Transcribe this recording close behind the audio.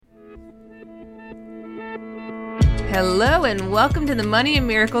Hello and welcome to the Money and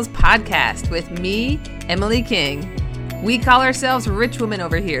Miracles podcast with me, Emily King. We call ourselves rich women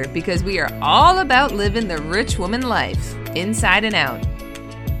over here because we are all about living the rich woman life, inside and out.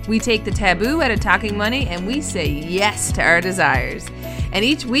 We take the taboo out of talking money and we say yes to our desires. And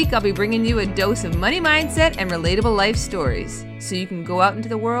each week I'll be bringing you a dose of money mindset and relatable life stories so you can go out into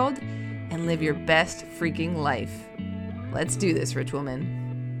the world and live your best freaking life. Let's do this, rich woman.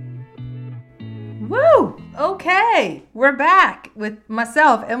 Woo! Okay, we're back with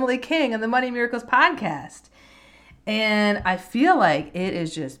myself, Emily King, on the Money Miracles podcast. And I feel like it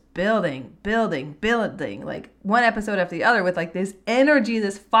is just building, like one episode after the other with like this energy,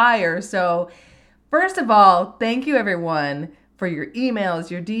 this fire. So first of all, thank you everyone for your emails,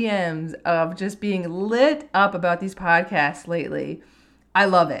 your DMs of just being lit up about these podcasts lately. I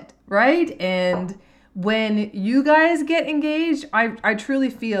love it, right? And when you guys get engaged, I truly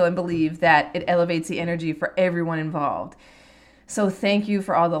feel and believe that it elevates the energy for everyone involved. So thank you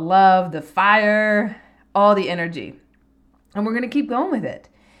for all the love, the fire, all the energy. And we're going to keep going with it.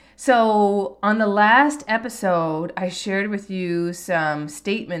 So on the last episode, I shared with you some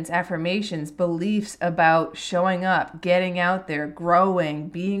statements, affirmations, beliefs about showing up, getting out there, growing,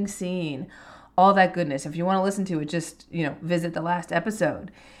 being seen, all that goodness. If you want to listen to it, just, visit the last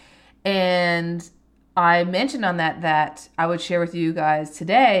episode. And I mentioned on that I would share with you guys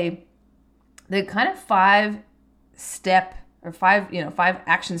today the kind of five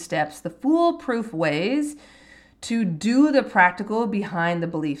action steps, the foolproof ways to do the practical behind the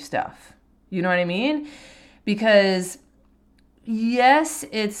belief stuff. You know what I mean? Because yes,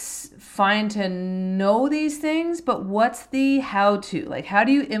 it's fine to know these things, but what's the how-to? Like, how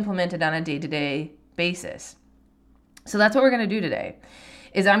do you implement it on a day-to-day basis? So that's what we're going to do today.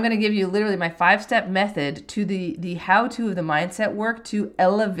 Is I'm going to give you literally my 5-step method to the how-to of the mindset work to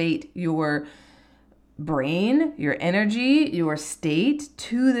elevate your brain, your energy, your state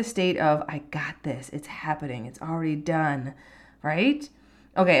to the state of, I got this, it's happening, it's already done, right?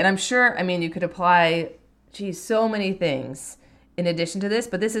 Okay, and I'm sure, you could apply, so many things in addition to this,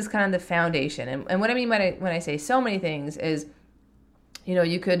 but this is kind of the foundation. And what I mean when I say so many things is,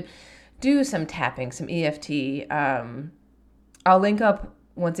 you could do some tapping, some EFT. I'll link up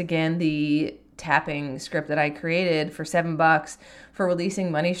once again the tapping script that I created for $7 for releasing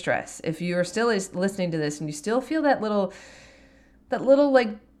money stress. If you are still listening to this and you still feel that little like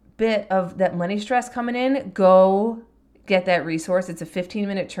bit of that money stress coming in, go get that resource. It's a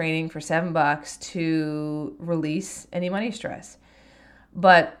 15-minute training for $7 to release any money stress.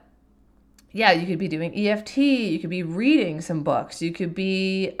 But yeah, you could be doing EFT, you could be reading some books, you could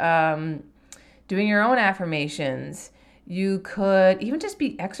be doing your own affirmations. You could even just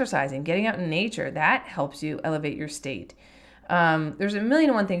be exercising, getting out in nature. That helps you elevate your state. There's a million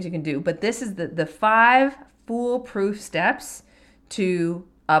and one things you can do, but this is the 5 foolproof steps to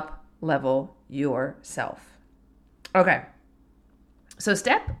up-level yourself. Okay, so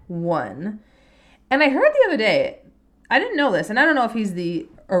step 1, and I heard the other day, I didn't know this, and I don't know if he's the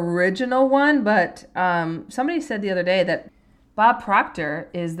original one, but somebody said the other day that Bob Proctor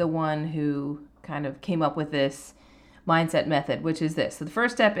is the one who kind of came up with this mindset method, which is this. So the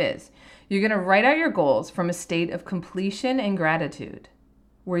first step is you're going to write out your goals from a state of completion and gratitude,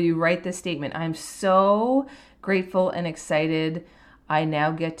 where you write this statement: I'm so grateful and excited I now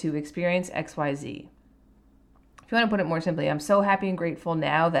get to experience XYZ. If you want to put it more simply, I'm so happy and grateful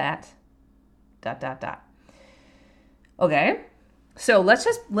now that ... Okay, so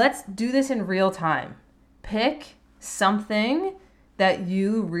let's do this in real time. Pick something that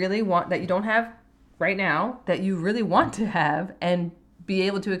you really want, that you don't have right now, that you really want to have and be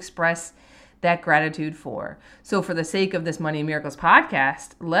able to express that gratitude for. So for the sake of this Money Miracles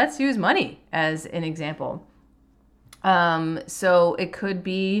podcast, let's use money as an example. So it could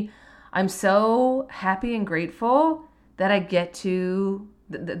be, I'm so happy and grateful that I get to,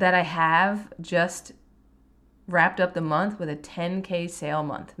 that I have just wrapped up the month with a 10K sale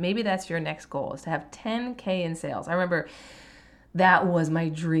month. Maybe that's your next goal, is to have 10K in sales. I remember that was my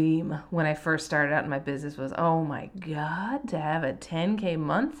dream when I first started out in my business, was, oh my God, to have a 10K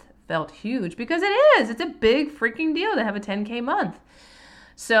month felt huge, because it's a big freaking deal to have a 10K month.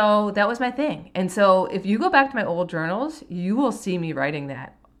 So that was my thing. And so if you go back to my old journals, you will see me writing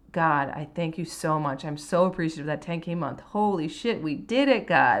that. God, I thank you so much. I'm so appreciative of that 10K month. Holy shit, we did it,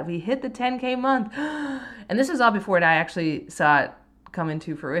 God. We hit the 10K month. And this was all before I actually saw it come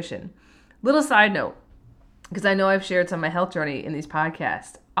into fruition. Little side note, because I know I've shared some of my health journey in these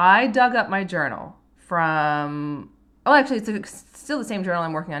podcasts. I dug up my journal from, it's still the same journal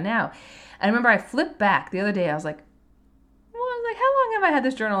I'm working on now. And I remember I flipped back the other day. I was like, like, how long have I had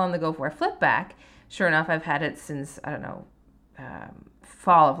this journal on the go for? I flip back. Sure enough, I've had it since, I don't know,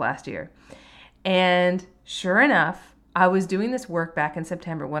 fall of last year. And sure enough, I was doing this work back in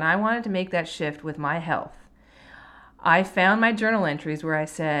September when I wanted to make that shift with my health. I found my journal entries where I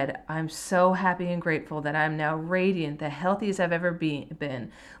said, I'm so happy and grateful that I'm now radiant, the healthiest I've ever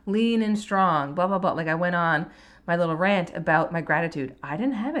been, lean and strong, blah, blah, blah. Like I went on my little rant about my gratitude. I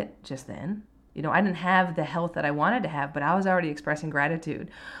didn't have it just then. I didn't have the health that I wanted to have, but I was already expressing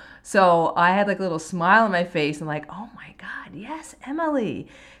gratitude. So I had like a little smile on my face and like, oh my God, yes, Emily.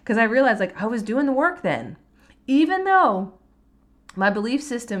 Because I realized like I was doing the work then. Even though my belief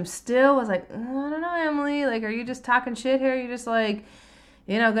system still was like, I don't know, Emily, like, are you just talking shit here? Are you just like,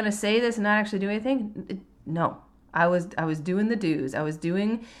 going to say this and not actually do anything? No, I was doing the do's. I was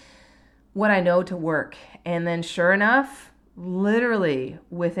doing what I know to work. And then sure enough, literally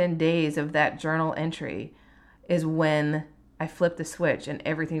within days of that journal entry is when I flipped the switch and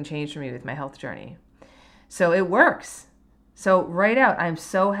everything changed for me with my health journey. So it works. So write out, I'm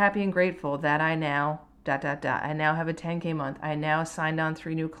so happy and grateful that I now ... I now have a 10K month. I now signed on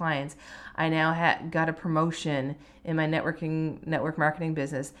 3 new clients. I now got a promotion in my network marketing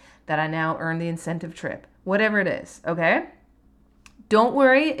business, that I now earned the incentive trip. Whatever it is, okay? Don't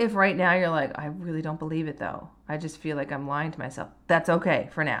worry if right now you're like, I really don't believe it though. I just feel like I'm lying to myself. That's okay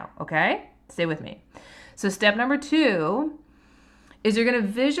for now, okay? Stay with me. So step number 2 is you're going to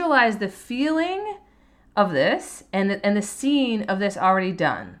visualize the feeling of this and the scene of this already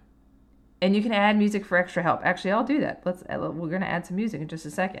done. And you can add music for extra help. Actually, I'll do that. We're going to add some music in just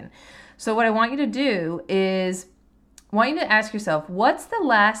a second. So what I want you to do is ask yourself, what's the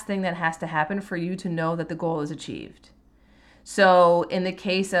last thing that has to happen for you to know that the goal is achieved? So in the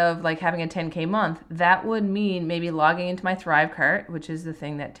case of like having a 10K month, that would mean maybe logging into my Thrive cart, which is the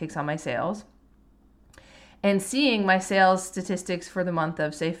thing that takes on my sales, and seeing my sales statistics for the month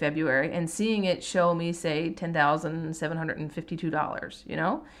of, say, February, and seeing it show me, say,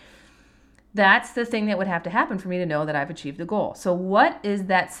 $10,752, That's the thing that would have to happen for me to know that I've achieved the goal. So what is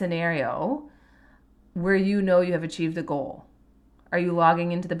that scenario where you know you have achieved the goal? Are you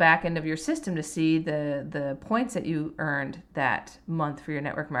logging into the back end of your system to see the points that you earned that month for your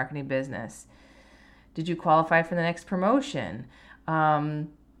network marketing business? Did you qualify for the next promotion?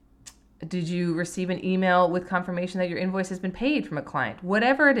 Did you receive an email with confirmation that your invoice has been paid from a client?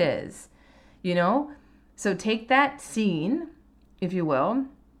 Whatever it is, So take that scene, if you will,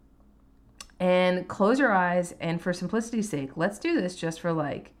 and close your eyes. And for simplicity's sake, let's do this just for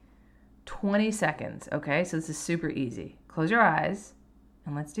like 20 seconds, okay? So this is super easy. Close your eyes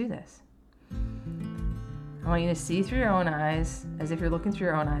and let's do this. I want you to see through your own eyes, as if you're looking through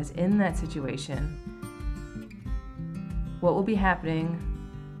your own eyes in that situation. What will be happening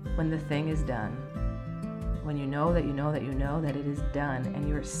when the thing is done? When you know that you know that you know that it is done and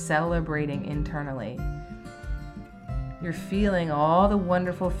you're celebrating internally. You're feeling all the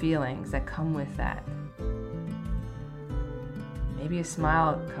wonderful feelings that come with that. Maybe a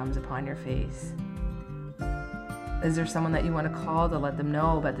smile comes upon your face. Is there someone that you want to call to let them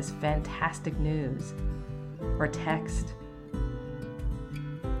know about this fantastic news? Or text?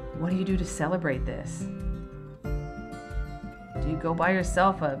 What do you do to celebrate this? Do you go buy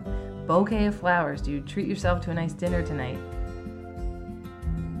yourself a bouquet of flowers? Do you treat yourself to a nice dinner tonight?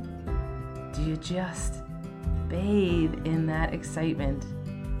 Do you just bathe in that excitement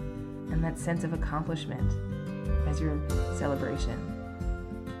and that sense of accomplishment as your celebration?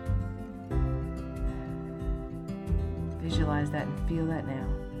 Visualize that and feel that now.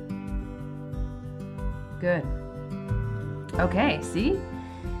 Good. Okay, see?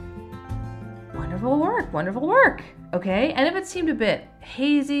 Wonderful work. Okay, and if it seemed a bit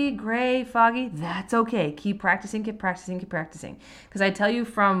hazy, gray, foggy, that's okay. Keep practicing. Because I tell you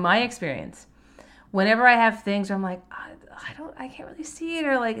from my experience, whenever I have things where I'm like, I can't really see it,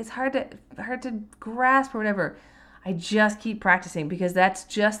 or like it's hard to grasp or whatever, I just keep practicing, because that's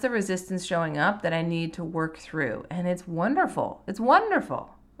just the resistance showing up that I need to work through. And it's wonderful.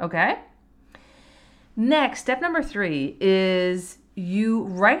 Okay? Next, step number 3 is you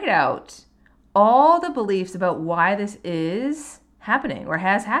write out all the beliefs about why this is happening or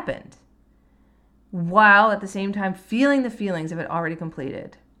has happened, while at the same time feeling the feelings of it already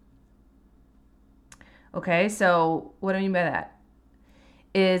completed. Okay, so what I mean by that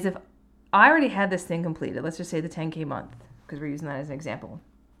is, if I already had this thing completed, let's just say the 10K month, because we're using that as an example.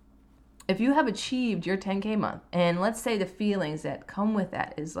 If you have achieved your 10K month, and let's say the feelings that come with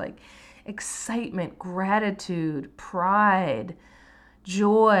that is like excitement, gratitude, pride,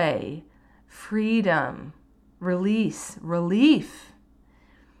 joy, freedom, release, relief.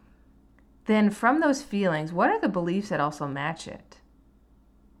 then from those feelings, what are the beliefs that also match it?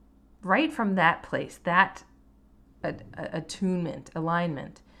 Right from that place, that attunement,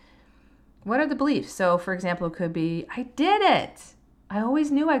 alignment. What are the beliefs? So, for example, it could be, I did it. I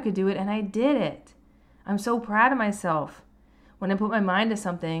always knew I could do it, and I did it. I'm so proud of myself. When I put my mind to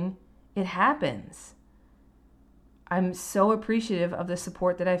something, it happens. I'm so appreciative of the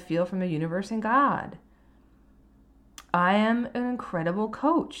support that I feel from the universe and God. I am an incredible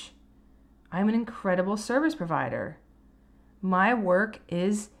coach. I'm an incredible service provider. My work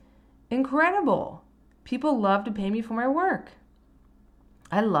is incredible. People love to pay me for my work.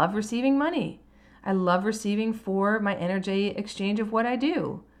 I love receiving money. I love receiving for my energy exchange of what I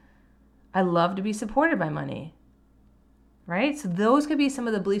do. I love to be supported by money. Right? So those could be some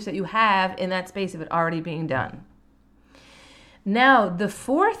of the beliefs that you have in that space of it already being done. Now, the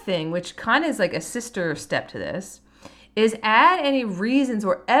fourth thing, which kind of is like a sister step to this, is add any reasons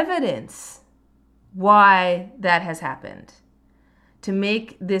or evidence why that has happened to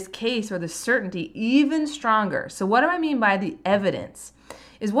make this case or the certainty even stronger. So what do I mean by the evidence?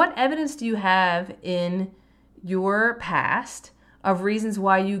 Is what evidence do you have in your past of reasons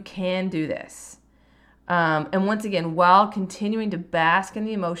why you can do this? And once again, while continuing to bask in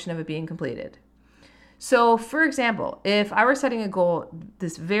the emotion of it being completed. So, for example, if I were setting a goal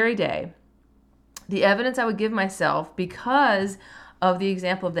this very day, the evidence I would give myself because of the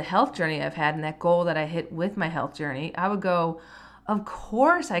example of the health journey I've had and that goal that I hit with my health journey, I would go, of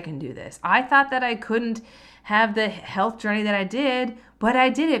course I can do this. I thought that I couldn't have the health journey that I did, but I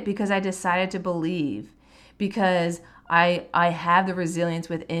did it because I decided to believe, because I have the resilience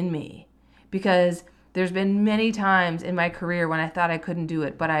within me, because there's been many times in my career when I thought I couldn't do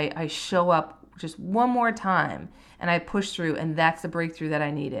it, but I show up just one more time and I push through, and that's the breakthrough that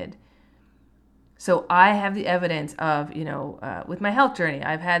I needed. So I have the evidence of, with my health journey,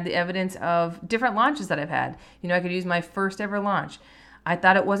 I've had the evidence of different launches that I've had. I could use my first ever launch. I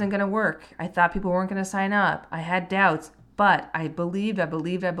thought it wasn't going to work. I thought people weren't going to sign up. I had doubts, but I believed.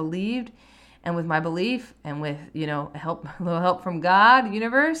 And with my belief and with, a little help from God,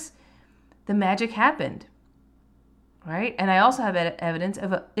 universe, the magic happened. Right? And I also have evidence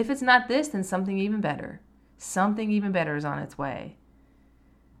of if it's not this, then something even better. Something even better is on its way.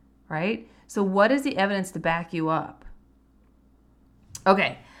 Right? So what is the evidence to back you up?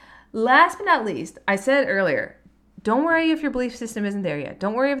 Okay. Last but not least, I said earlier, don't worry if your belief system isn't there yet.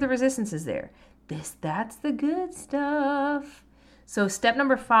 Don't worry if the resistance is there. That's the good stuff. So step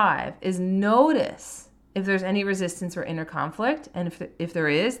number 5 is notice if there's any resistance or inner conflict. And if there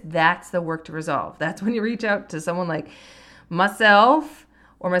is, that's the work to resolve. That's when you reach out to someone like myself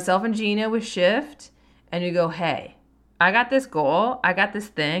or myself and Gina with Shift, and you go, hey, I got this goal. I got this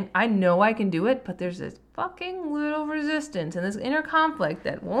thing. I know I can do it, but there's this fucking little resistance and this inner conflict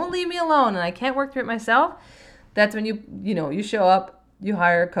that won't leave me alone, and I can't work through it myself. That's when you show up, you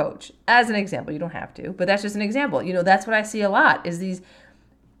hire a coach. As an example, you don't have to, but that's just an example. That's what I see a lot is these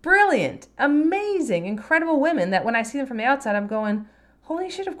brilliant, amazing, incredible women that when I see them from the outside, I'm going, holy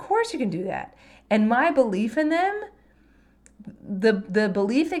shit, of course you can do that. And my belief in them, the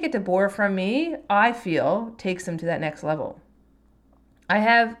belief they get to borrow from me, I feel takes them to that next level. I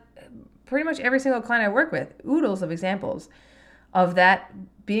have pretty much every single client I work with, oodles of examples of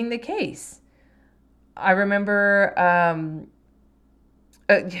that being the case. I remember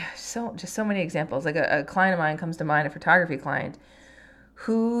so many examples. Like a client of mine comes to mind, a photography client,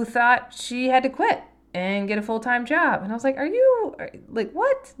 who thought she had to quit and get a full-time job. And I was like,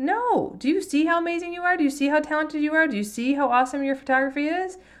 what? No. Do you see how amazing you are? Do you see how talented you are? Do you see how awesome your photography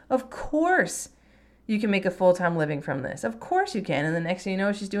is? Of course you can make a full-time living from this. Of course you can. And the next thing you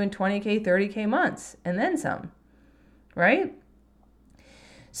know, she's doing 20K, 30K months and then some, right?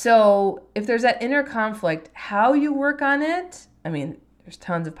 So if there's that inner conflict, how you work on it, there's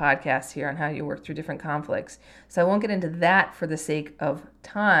tons of podcasts here on how you work through different conflicts. So I won't get into that for the sake of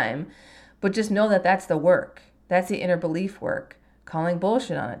time, but just know that that's the work. That's the inner belief work. Calling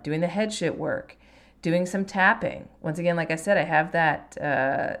bullshit on it, doing the head shit work, doing some tapping. Once again, like I said, I have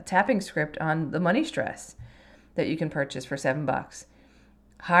that tapping script on the money stress that you can purchase for $7.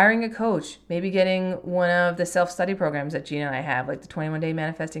 Hiring a coach, maybe getting one of the self-study programs that Gina and I have, like the 21-day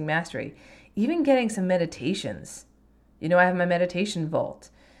manifesting mastery, even getting some meditations. I have my meditation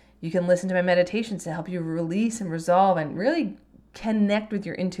vault. You can listen to my meditations to help you release and resolve and really connect with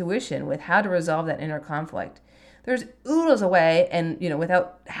your intuition with how to resolve that inner conflict. There's oodles away, and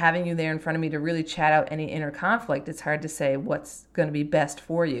without having you there in front of me to really chat out any inner conflict, it's hard to say what's going to be best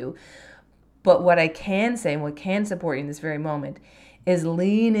for you. But what I can say and what can support you in this very moment is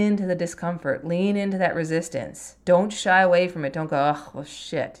lean into the discomfort, lean into that resistance. Don't shy away from it. Don't go, oh, well,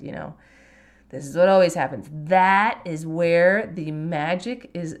 shit, This is what always happens. That is where the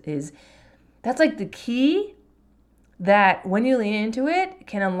magic is. That's like the key that when you lean into it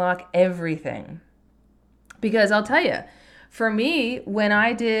can unlock everything. Because I'll tell you, for me, when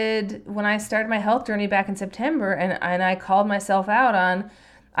I started my health journey back in September and I called myself out on,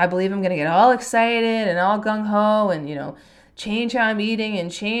 I believe I'm going to get all excited and all gung-ho and, change how I'm eating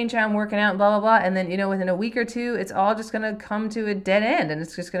and change how I'm working out and blah, blah, blah. And then, within a week or two, it's all just going to come to a dead end and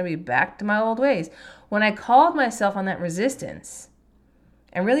it's just going to be back to my old ways. When I called myself on that resistance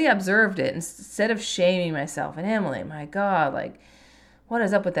and really observed it instead of shaming myself and Emily, my God, like, what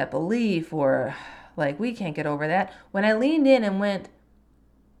is up with that belief? Or like, we can't get over that. When I leaned in and went,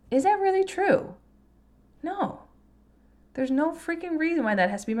 is that really true? No. There's no freaking reason why that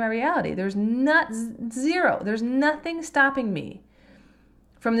has to be my reality. There's zero. There's nothing stopping me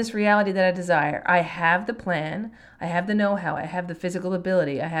from this reality that I desire. I have the plan. I have the know-how. I have the physical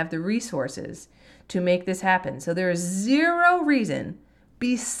ability. I have the resources to make this happen. So there is zero reason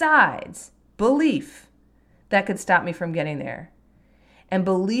besides belief that could stop me from getting there. And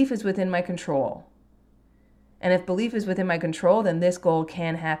belief is within my control. And if belief is within my control, then this goal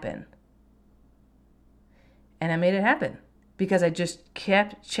can happen. And I made it happen because I just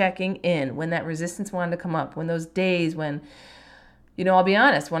kept checking in when that resistance wanted to come up, when those days when, I'll be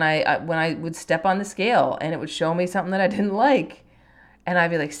honest, when I would step on the scale and it would show me something that I didn't like. And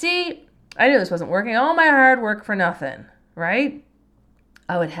I'd be like, see, I knew this wasn't working. All my hard work for nothing, right?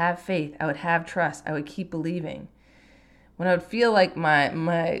 I would have faith. I would have trust. I would keep believing. When I would feel like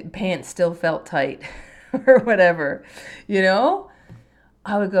my pants still felt tight or whatever,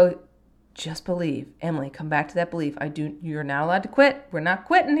 I would go, just believe. Emily, come back to that belief. You're not allowed to quit. We're not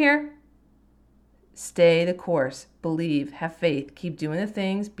quitting here. Stay the course. Believe. Have faith. Keep doing the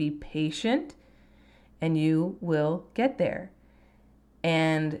things. Be patient. And you will get there.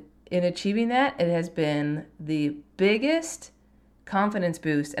 And in achieving that, it has been the biggest confidence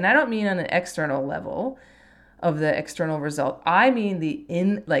boost. And I don't mean on an external level of the external result. I mean the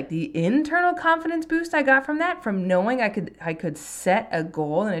internal confidence boost I got from that, from knowing I could set a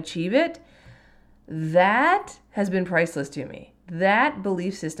goal and achieve it. That has been priceless to me. That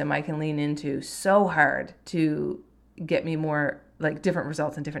belief system I can lean into so hard to get me more different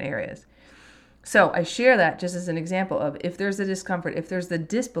results in different areas. So I share that just as an example of if there's the discomfort, if there's the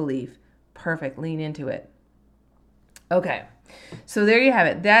disbelief, perfect, lean into it. Okay. So there you have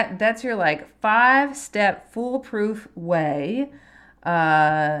it. That's your 5-step foolproof way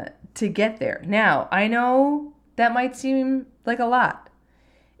to get there. Now, I know that might seem like a lot.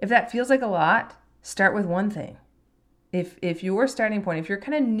 If that feels like a lot, start with one thing. If your starting point, if you're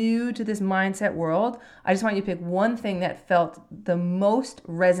kind of new to this mindset world, I just want you to pick one thing that felt the most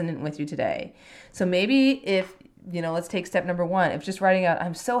resonant with you today. So maybe if, let's take step number 1. If just writing out,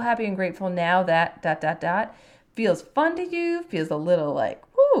 I'm so happy and grateful now that ... feels fun to you, feels a little like,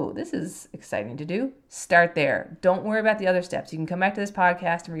 whoo, this is exciting to do. Start there. Don't worry about the other steps. You can come back to this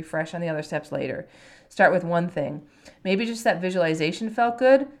podcast and refresh on the other steps later. Start with one thing. Maybe just that visualization felt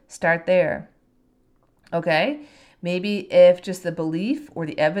good. Start there. Okay? Maybe if just the belief or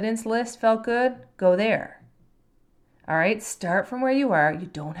the evidence list felt good, go there. All right? Start from where you are. You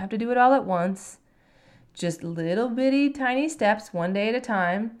don't have to do it all at once. Just little bitty tiny steps, one day at a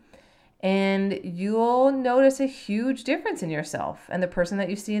time. And you'll notice a huge difference in yourself and the person that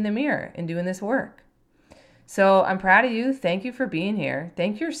you see in the mirror in doing this work. So I'm proud of you. Thank you for being here.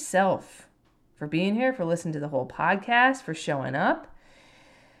 Thank yourself for being here, for listening to the whole podcast, for showing up.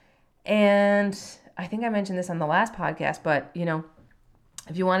 And I think I mentioned this on the last podcast, but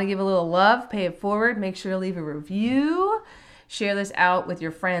if you want to give a little love, pay it forward, make sure to leave a review. Share this out with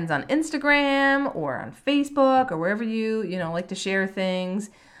your friends on Instagram or on Facebook or wherever you like to share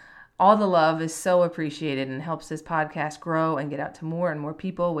things. All the love is so appreciated and helps this podcast grow and get out to more and more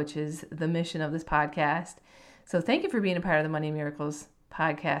people, which is the mission of this podcast. So thank you for being a part of the Money Miracles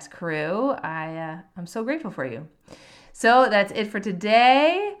podcast crew. I'm so grateful for you. So that's it for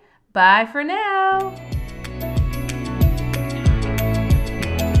today. Bye for now.